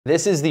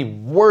This is the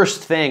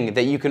worst thing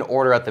that you can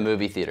order at the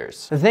movie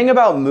theaters. The thing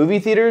about movie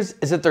theaters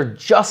is that they're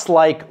just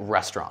like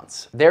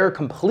restaurants. They're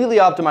completely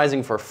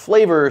optimizing for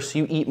flavor so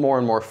you eat more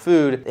and more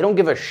food. They don't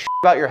give a shit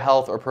about your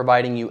health or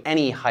providing you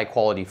any high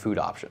quality food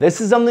option.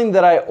 This is something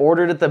that I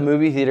ordered at the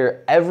movie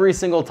theater every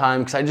single time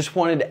because I just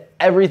wanted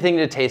everything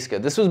to taste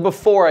good. This was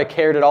before I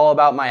cared at all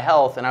about my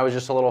health and I was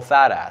just a little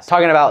fat ass.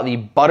 Talking about the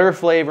butter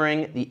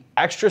flavoring, the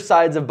extra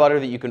sides of butter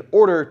that you can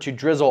order to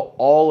drizzle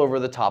all over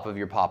the top of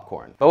your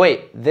popcorn. But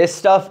wait, this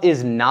stuff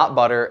is not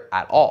butter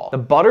at all. The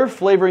butter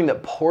flavoring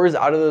that pours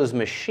out of those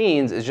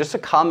machines is just a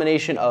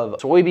combination of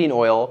soybean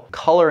oil,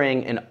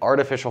 coloring, and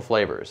artificial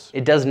flavors.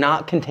 It does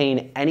not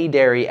contain any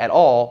dairy at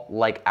all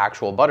like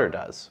actual butter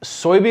does.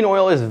 Soybean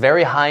oil is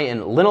very high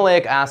in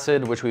linoleic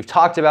acid, which we've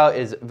talked about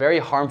is very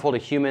harmful to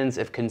humans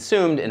if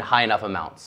consumed in high enough amounts.